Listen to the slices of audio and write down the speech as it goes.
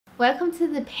Welcome to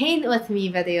the paint with me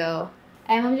video.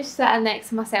 I'm just sitting next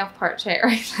to my self-portrait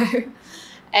right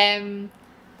now.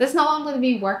 This is not what I'm going to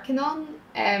be working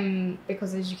on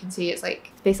because as you can see it's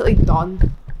like basically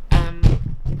done.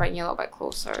 Bring you a little bit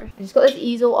closer. I just got this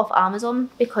easel off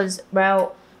Amazon because,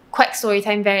 well, quick story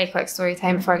time, very quick story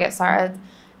time before I get started.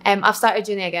 I've started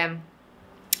uni again.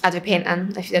 I do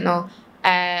painting, if you didn't know.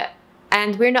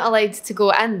 And we're not allowed to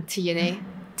go into uni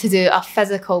to do a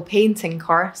physical painting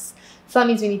course. So that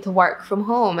means we need to work from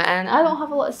home, and I don't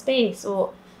have a lot of space.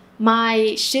 So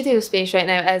my studio space right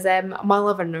now is my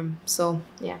living room. So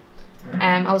yeah,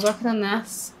 I was working on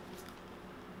this.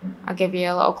 I'll give you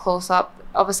a little close up.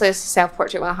 Obviously, it's a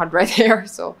self-portrait when I had red hair,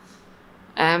 so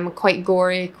quite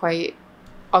gory, quite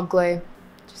ugly,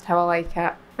 just how I like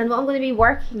it. And what I'm going to be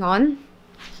working on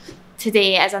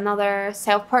today is another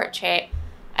self-portrait,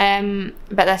 but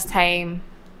this time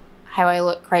how I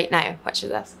look right now, which is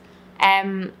this.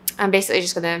 I'm basically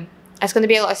just it's gonna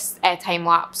be a lot of time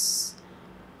lapse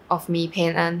of me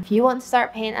painting. If you want to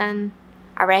start painting,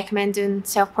 I recommend doing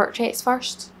self-portraits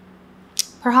first,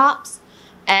 perhaps.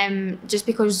 Just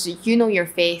because you know your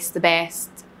face the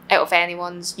best out of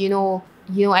anyone's. You know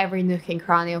every nook and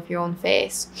cranny of your own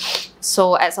face.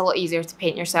 So it's a lot easier to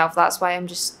paint yourself. That's why I'm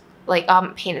just like, I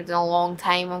haven't painted in a long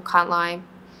time, I can't lie.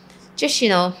 Just, you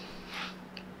know,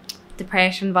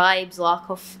 depression vibes,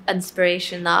 lack of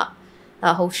inspiration, that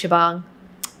whole shebang.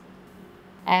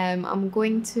 I'm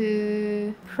going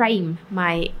to prime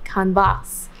my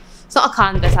canvas. It's not a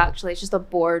canvas actually, it's just a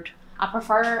board. I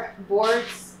prefer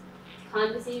boards to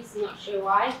canvases, I'm not sure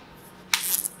why.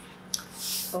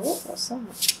 Oh, what's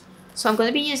that? So I'm going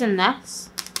to be using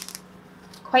this.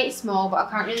 Quite small, but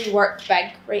I can't really work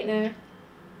big right now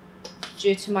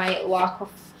due to my lack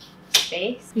of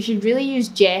space. You should really use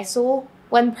gesso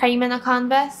when priming a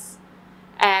canvas.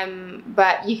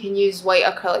 But you can use white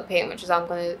acrylic paint, which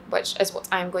is what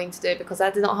I'm going to do because I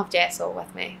do not have gesso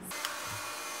with me.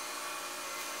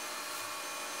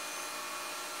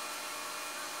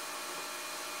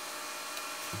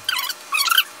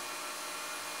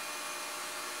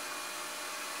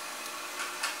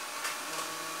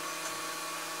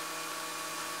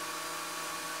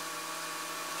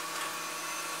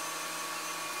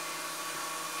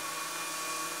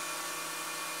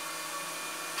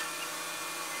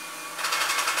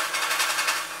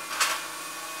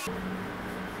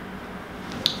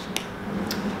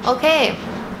 Okay,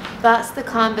 that's the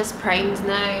canvas primed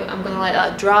now. I'm going to let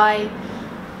that dry.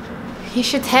 You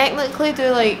should technically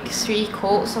do like 3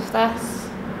 coats of this.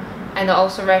 And I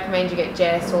also recommend you get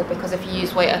gesso because if you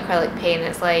use white acrylic paint,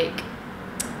 it's like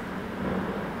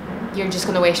you're just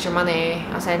going to waste your money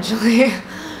essentially.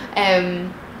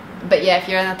 But yeah, if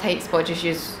you're in a tight spot, just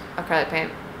use acrylic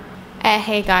paint.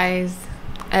 Hey guys.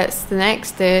 It's the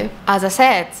next day. As I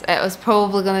said, it was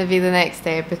probably going to be the next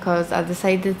day because I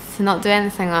decided to not do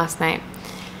anything last night.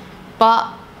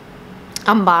 But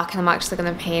I'm back and I'm actually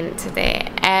going to paint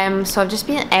today. So I've just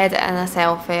been editing a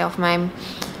selfie of mine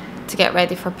to get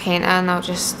ready for painting. I'll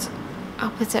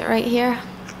put it right here.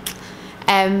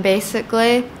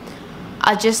 Basically,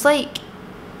 I just like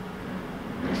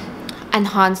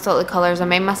enhanced all the colours. I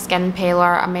made my skin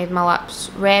paler, I made my lips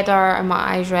redder and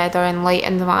my eyes redder and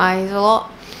lightened my eyes a lot.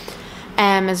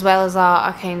 As well as that,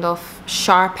 I kind of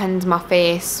sharpened my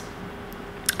face,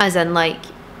 as in like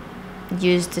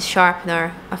used the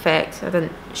sharpener effect. I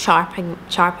didn't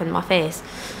sharpen my face,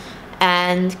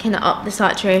 and kind of up the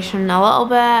saturation a little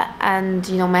bit, and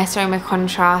you know, mess around with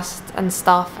contrast and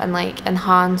stuff, and like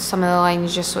enhance some of the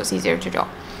lines just so it's easier to draw.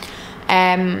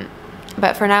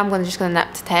 But for now, I'm just gonna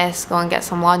nip to Tesco and get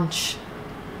some lunch,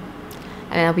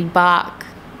 and then I'll be back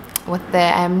with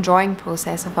the drawing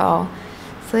process of it all.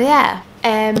 So yeah,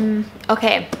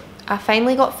 okay, I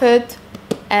finally got food.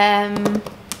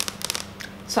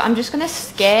 So I'm just gonna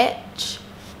sketch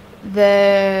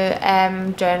the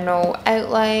general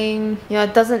outline. You know,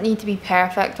 it doesn't need to be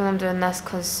perfect when I'm doing this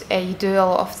because you do a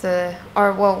lot of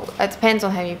well, it depends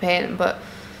on how you paint, but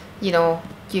you know,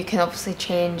 you can obviously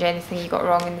change anything you got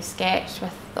wrong in the sketch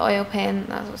with the oil paint.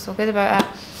 That's what's so good about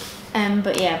it.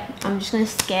 But yeah, I'm just gonna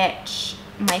sketch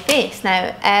my face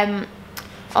now.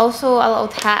 Also, a little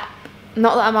tip,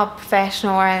 not that I'm a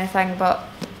professional or anything, but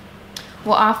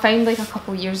what I found like a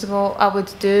couple of years ago, I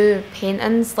would do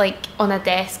paintings like on a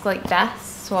desk like this.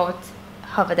 So I would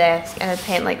have a desk and I'd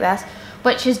paint like this,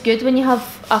 which is good when you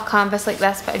have a canvas like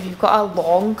this, but if you've got a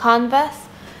long canvas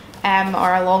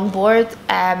or a long board,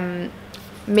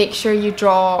 make sure you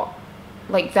draw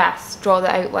like this, draw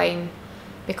the outline,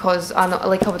 because I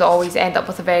would always end up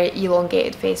with a very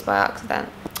elongated face by accident.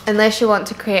 Unless you want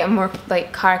to create a more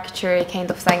like caricature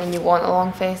kind of thing and you want a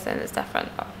long face, then it's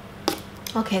different. But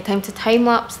Okay, time to time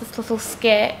lapse this little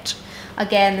sketch.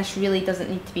 Again, this really doesn't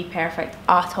need to be perfect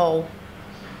at all.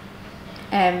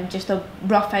 Just a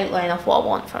rough outline of what I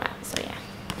want from it, so yeah.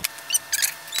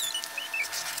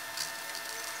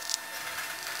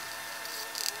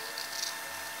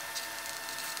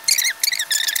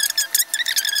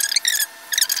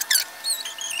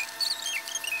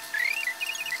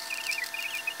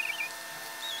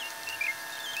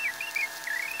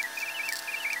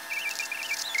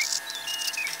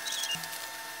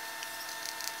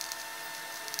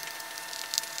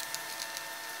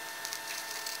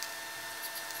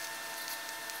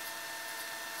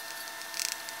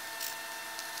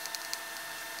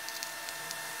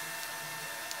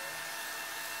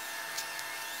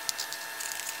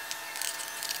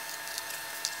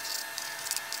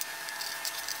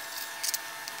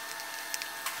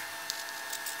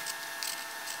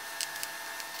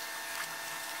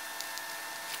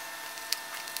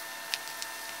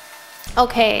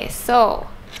 Okay, so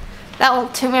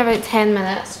that took me about 10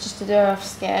 minutes just to do a rough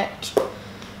sketch.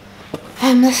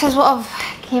 And this is what I've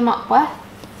came up with.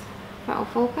 That'll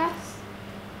focus.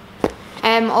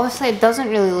 Obviously it doesn't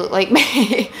really look like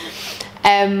me.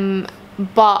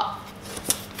 But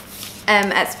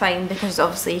it's fine because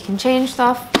obviously you can change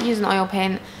stuff using oil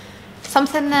paint.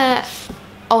 Something that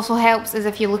also helps is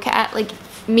if you look at it, like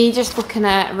me just looking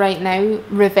at it right now,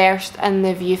 reversed in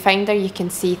the viewfinder, you can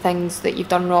see things that you've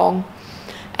done wrong.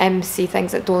 See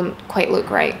things that don't quite look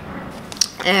right.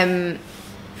 And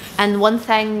one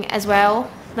thing as well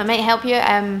that might help you,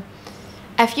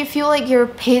 if you feel like your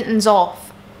painting's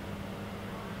off,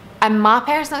 in my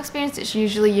personal experience, it's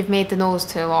usually you've made the nose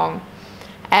too long.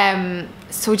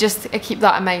 So just keep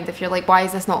that in mind. If you're like, why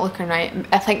is this not looking right?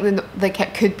 I think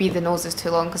it could be the nose is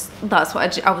too long, because that's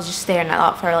what I was just staring at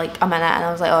that for like a minute, and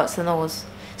I was like, oh, it's the nose.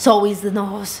 It's always the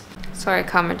nose. Sorry,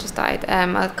 camera just died.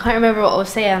 I can't remember what I was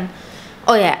saying.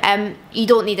 Oh yeah, you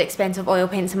don't need expensive oil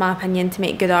paints in my opinion to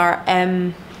make good art.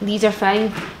 These are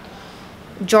fine.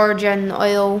 Georgian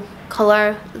oil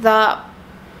colour, that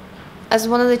is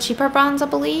one of the cheaper brands I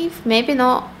believe, maybe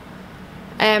not.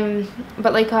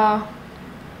 But like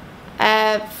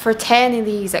for 10 of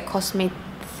these it cost me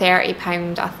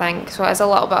 £30 I think, so it's a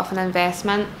little bit of an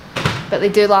investment, but they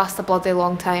do last a bloody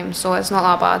long time, so it's not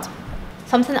that bad.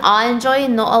 Something I enjoy,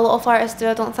 not a lot of artists do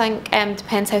I don't think,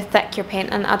 depends how thick you're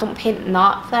painting. I don't paint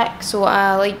that thick, so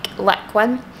I like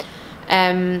liquid.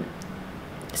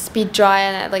 Speed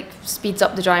drying, it like speeds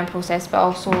up the drying process, but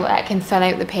also it can thin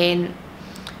out the paint,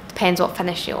 depends what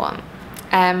finish you want.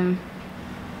 I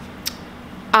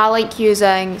like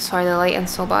using, sorry the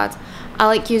lighting's so bad, I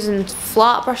like using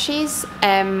flat brushes,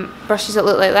 brushes that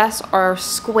look like this, or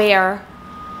square,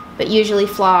 but usually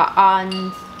flat,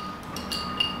 and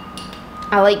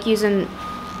I like using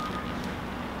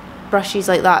brushes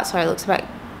like that. Sorry, it looks a bit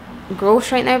gross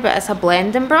right now, but it's a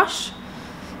blending brush.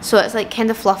 So it's like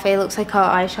kind of fluffy, looks like an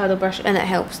eyeshadow brush, and it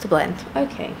helps to blend.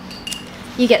 Okay,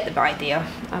 you get the idea.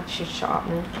 I should shut up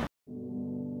now.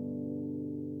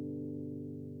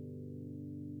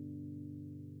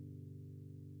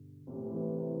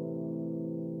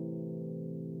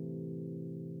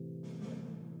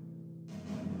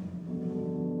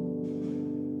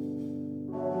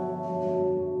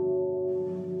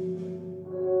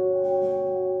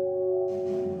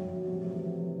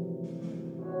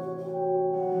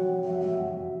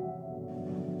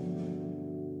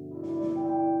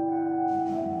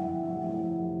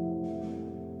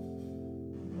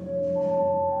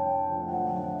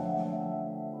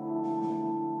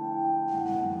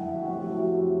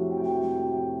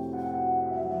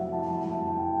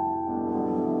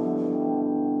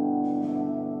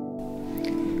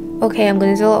 Okay, I'm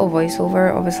going to do a little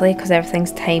voiceover, obviously, because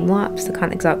everything's time-lapsed. I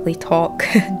can't exactly talk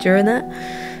during it.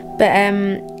 But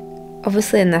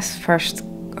obviously in this first,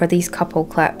 or these couple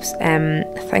clips,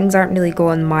 things aren't really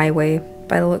going my way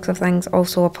by the looks of things.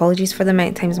 Also, apologies for the amount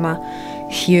of times my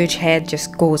huge head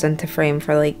just goes into frame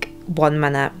for like 1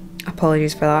 minute.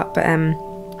 Apologies for that. But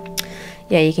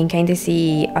yeah, you can kind of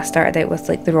see I started out with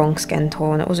like the wrong skin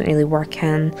tone. It wasn't really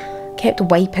working. Kept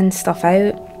wiping stuff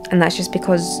out. And that's just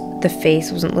because the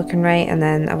face wasn't looking right, and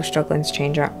then I was struggling to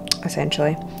change it,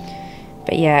 essentially.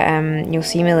 But yeah, you'll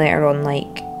see me later on,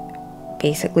 like,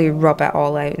 basically rub it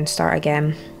all out and start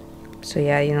again. So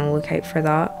yeah, you know, look out for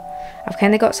that. I've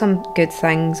kind of got some good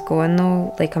things going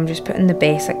though, like I'm just putting the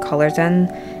basic colours in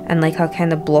like a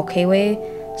kind of blocky way,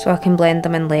 so I can blend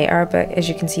them in later, but as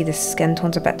you can see the skin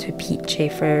tone's a bit too peachy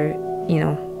for, you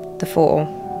know, the photo.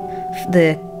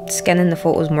 The skin in the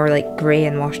photo is more like grey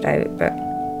and washed out, but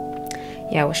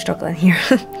yeah, I was struggling here.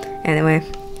 Anyway,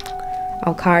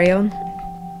 I'll carry on.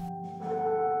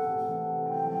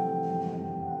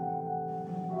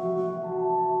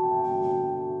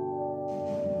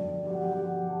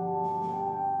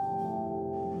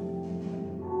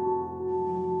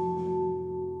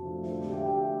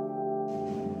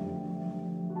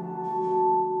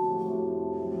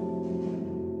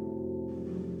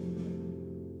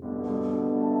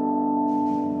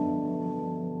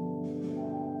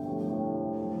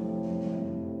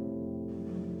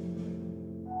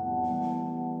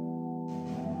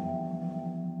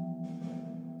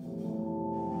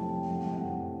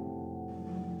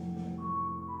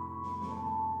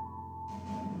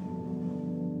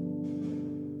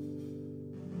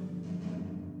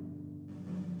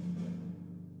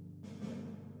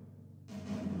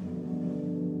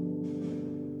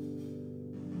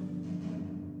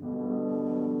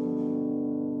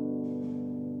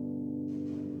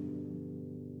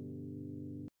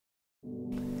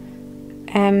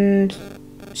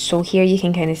 So here you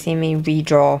can kind of see me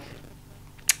redraw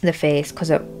the face because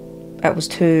it was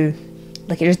too,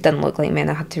 like, it just didn't look like me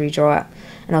and I had to redraw it,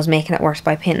 and I was making it worse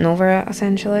by painting over it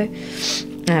essentially.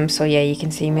 So yeah, you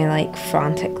can see me like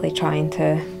frantically trying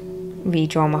to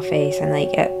redraw my face, and like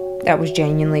it was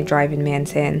genuinely driving me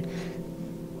insane.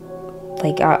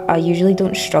 Like I usually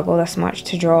don't struggle this much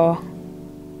to draw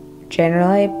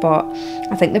generally, but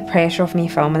I think the pressure of me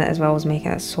filming it as well was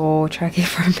making it so tricky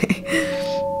for me.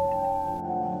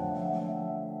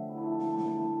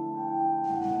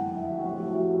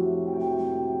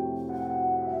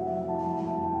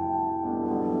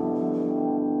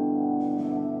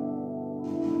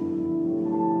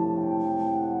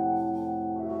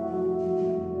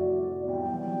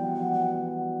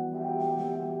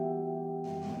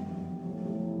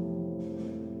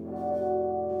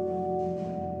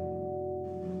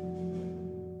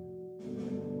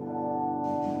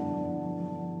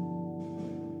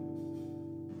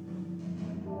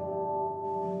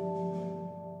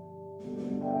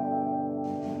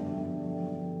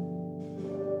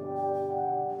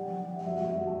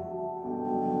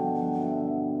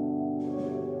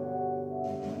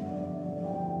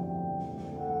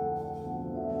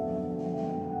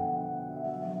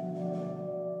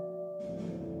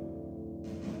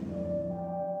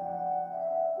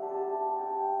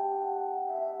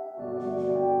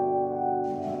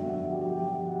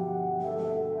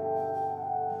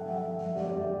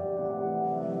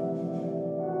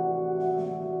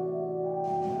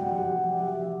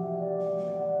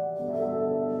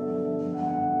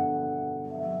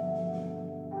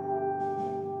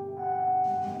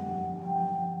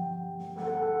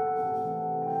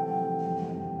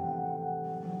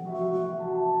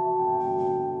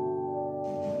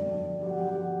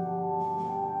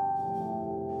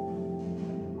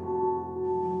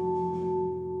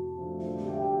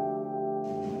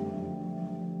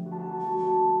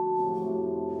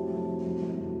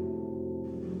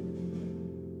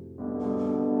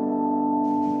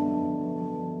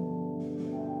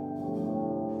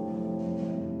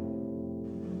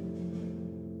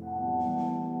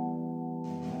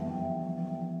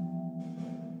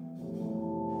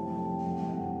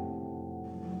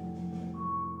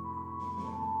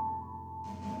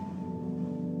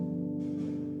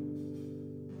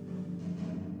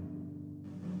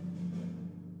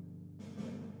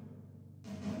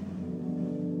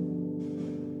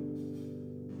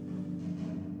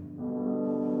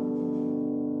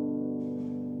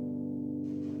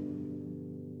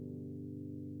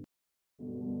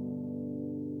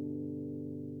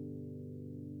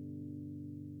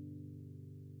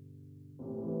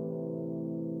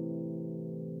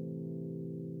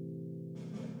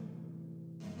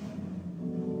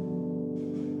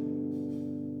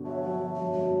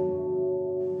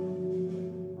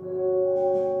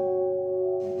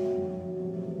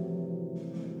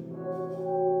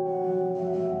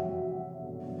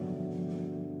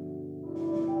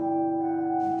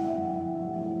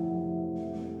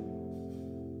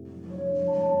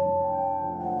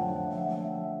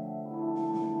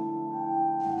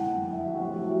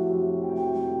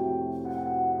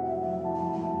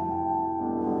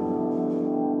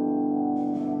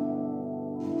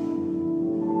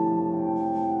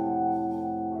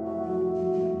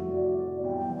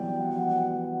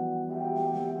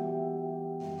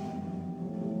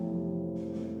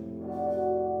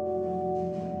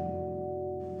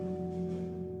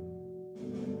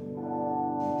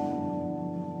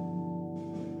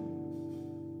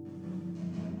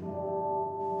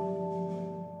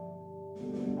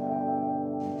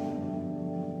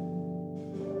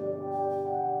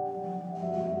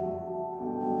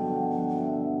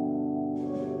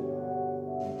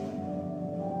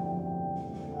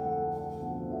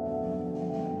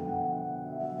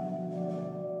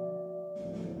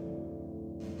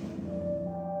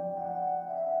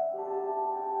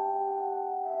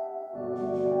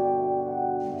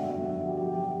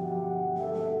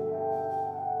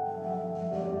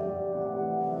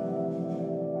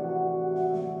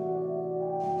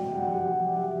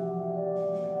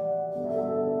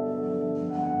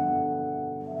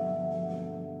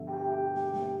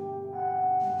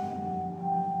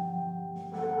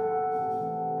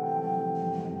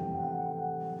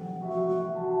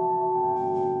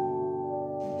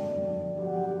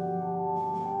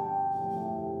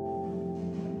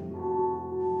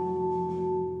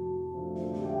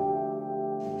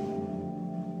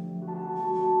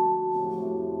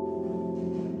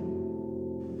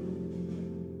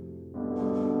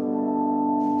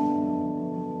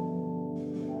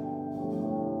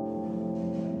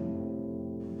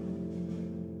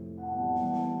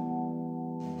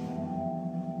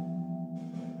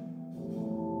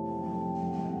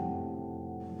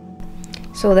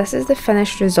 So this is the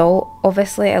finished result.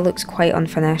 Obviously it looks quite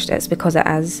unfinished, it's because it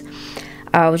is.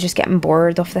 I was just getting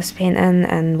bored of this painting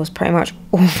and was pretty much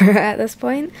over it at this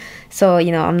point. So,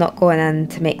 you know, I'm not going in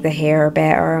to make the hair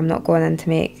better, I'm not going in to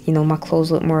make, you know, my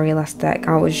clothes look more realistic.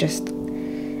 I was just,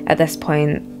 at this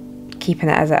point, keeping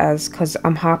it as it is because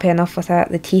I'm happy enough with it.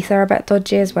 The teeth are a bit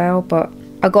dodgy as well, but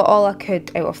I got all I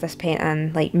could out of this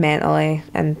painting, like mentally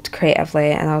and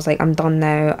creatively, and I was like, I'm done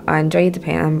now. I enjoyed the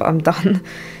painting, but I'm done.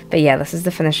 But yeah, this is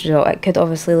the finished result. It could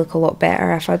obviously look a lot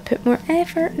better if I'd put more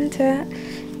effort into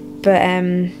it. But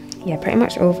yeah, pretty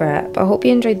much over it. But I hope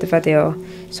you enjoyed the video.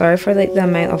 Sorry for like the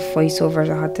amount of voiceovers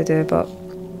I had to do, but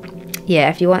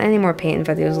yeah, if you want any more painting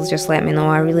videos, just let me know.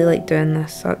 I really like doing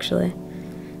this actually.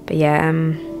 But yeah,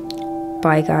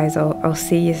 bye guys, I'll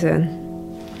see you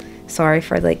soon. Sorry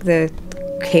for like the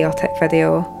chaotic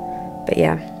video, but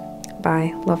yeah,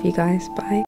 bye, love you guys, bye.